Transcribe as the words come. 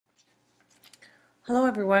Hello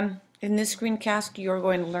everyone. In this screencast you're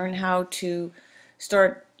going to learn how to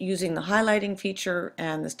start using the highlighting feature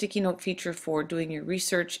and the sticky note feature for doing your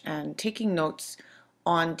research and taking notes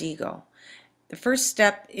on Digo. The first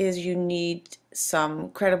step is you need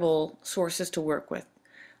some credible sources to work with.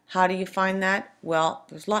 How do you find that? Well,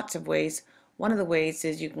 there's lots of ways. One of the ways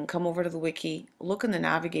is you can come over to the wiki, look in the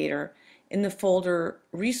navigator, in the folder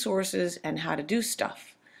resources and how to do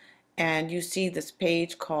stuff, and you see this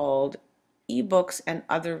page called ebooks and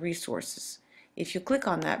other resources. If you click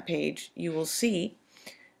on that page, you will see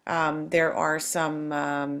there are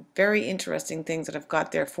some very interesting things that I've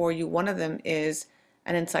got there for you. One of them is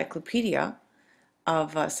an encyclopedia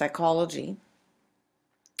of psychology,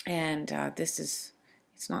 and it's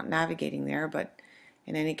not navigating there, but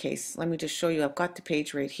in any case, let me just show you. I've got the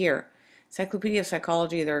page right here. Encyclopedia of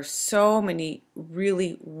Psychology. There are so many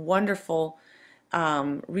really wonderful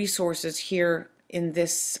resources here on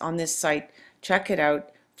this site. Check it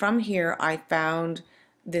out. From here I found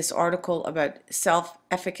this article about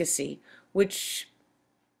self-efficacy, which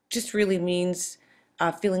just really means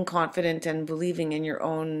feeling confident and believing in your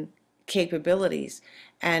own capabilities.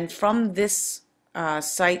 And from this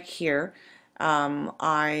site here,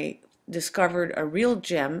 I discovered a real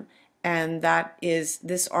gem, and that is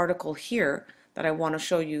this article here that I want to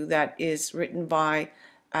show you, that is written by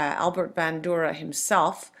Albert Bandura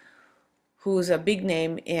himself, who's a big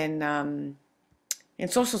name in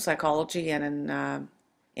social psychology and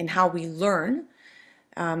in how we learn.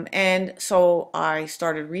 And so I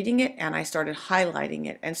started reading it and I started highlighting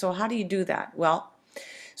it. And so how do you do that? Well,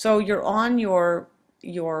 so you're on your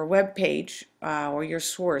web page or your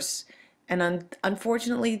source, and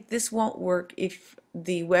unfortunately this won't work if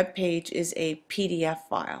the web page is a PDF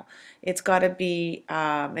file. It's got to be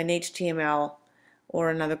an HTML or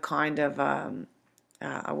another kind of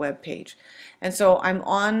a web page. And so I'm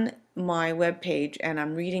on my web page and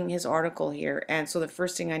I'm reading his article here, and so the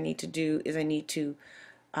first thing I need to do is I need to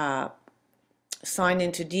sign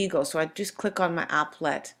into Digo. So I just click on my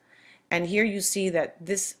applet, and here you see that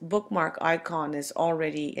this bookmark icon is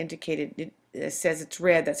already indicated. It says it's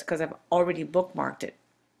red. That's because I've already bookmarked it.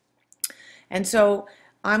 And so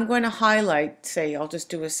I'm going to highlight, say, I'll just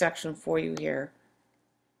do a section for you here.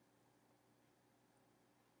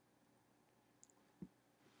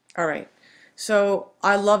 All right, so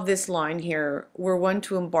I love this line here. Were one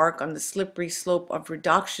to embark on the slippery slope of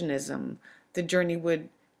reductionism, the journey would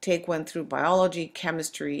take one through biology,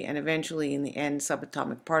 chemistry, and eventually, in the end,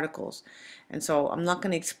 subatomic particles. And so I'm not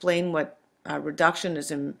going to explain what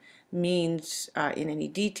reductionism means in any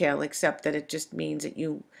detail, except that it just means that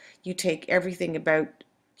you take everything about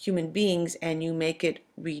human beings and you make it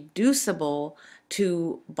reducible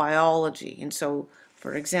to biology. And so,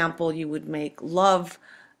 for example, you would make love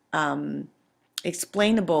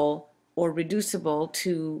explainable or reducible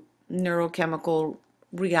to neurochemical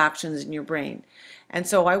reactions in your brain. And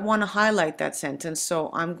so I want to highlight that sentence, so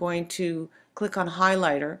I'm going to click on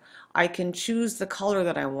highlighter. I can choose the color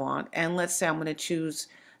that I want, and let's say I'm going to choose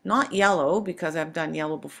not yellow because I've done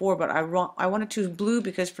yellow before, but I want to choose blue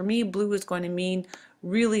because for me blue is going to mean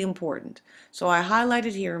really important. So I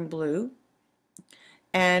highlighted here in blue,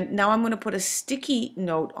 and now I'm going to put a sticky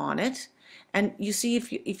note on it. And you see,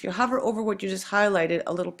 if you hover over what you just highlighted,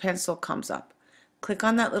 a little pencil comes up. Click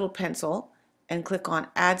on that little pencil and click on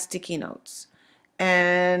Add Sticky Notes.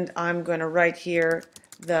 And I'm going to write here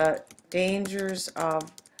the dangers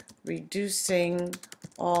of reducing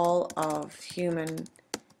all of human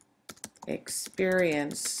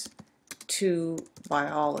experience to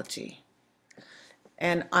biology.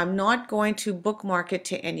 And I'm not going to bookmark it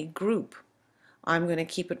to any group. I'm going to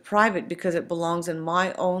keep it private because it belongs in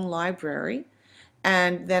my own library,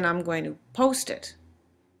 and then I'm going to post it.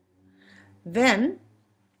 Then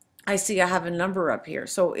I see I have a number up here.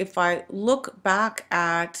 So if I look back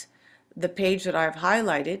at the page that I've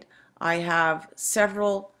highlighted, I have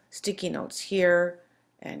several sticky notes here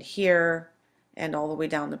and all the way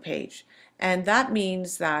down the page. And that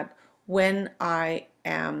means that when I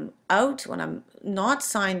am out, when I'm not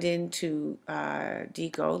signed into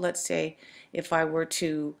Digo, let's say if I were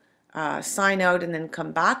to sign out and then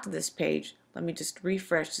come back to this page, let me just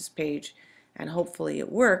refresh this page and hopefully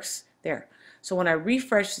it works there. So when I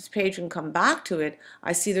refresh this page and come back to it,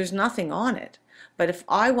 I see there's nothing on it. But if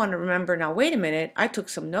I want to remember, now wait a minute, I took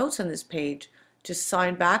some notes on this page, just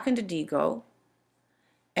sign back into Digo,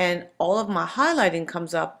 and all of my highlighting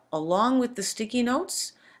comes up along with the sticky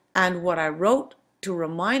notes and what I wrote to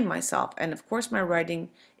remind myself. And of course my writing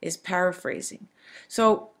is paraphrasing.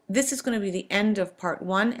 So this is going to be the end of part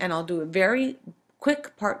 1, and I'll do a very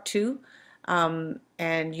quick part 2,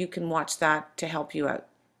 and you can watch that to help you out.